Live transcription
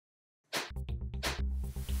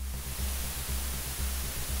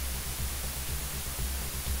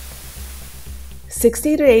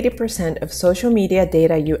60 to 80% of social media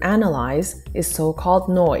data you analyze is so-called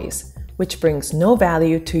noise, which brings no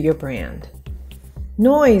value to your brand.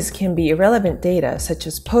 Noise can be irrelevant data such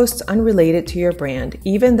as posts unrelated to your brand,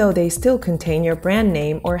 even though they still contain your brand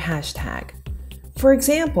name or hashtag. For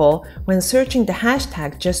example, when searching the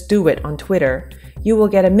hashtag #JustDoIt on Twitter, you will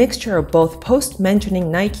get a mixture of both posts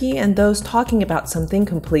mentioning Nike and those talking about something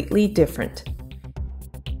completely different.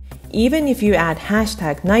 Even if you add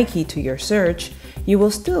hashtag Nike to your search, you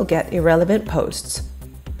will still get irrelevant posts.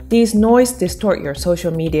 These noise distort your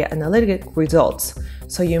social media analytic results,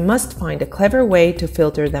 so you must find a clever way to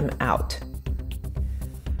filter them out.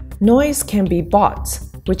 Noise can be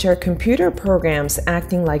bots, which are computer programs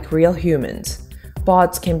acting like real humans.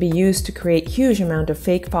 Bots can be used to create huge amount of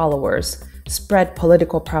fake followers, spread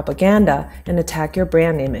political propaganda, and attack your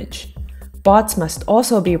brand image. Bots must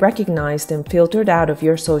also be recognized and filtered out of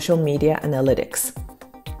your social media analytics.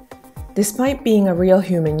 Despite being a real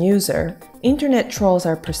human user, internet trolls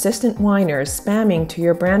are persistent whiners spamming to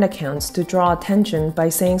your brand accounts to draw attention by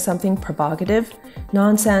saying something provocative,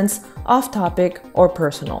 nonsense, off-topic, or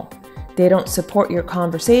personal. They don't support your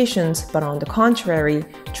conversations, but on the contrary,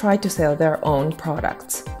 try to sell their own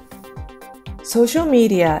products. Social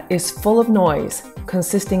media is full of noise,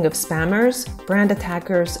 consisting of spammers, brand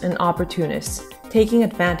attackers, and opportunists taking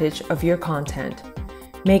advantage of your content.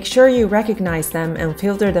 Make sure you recognize them and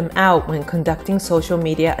filter them out when conducting social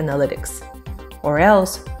media analytics. Or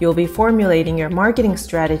else, you'll be formulating your marketing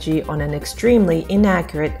strategy on an extremely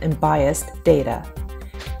inaccurate and biased data.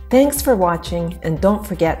 Thanks for watching, and don't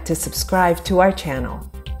forget to subscribe to our channel.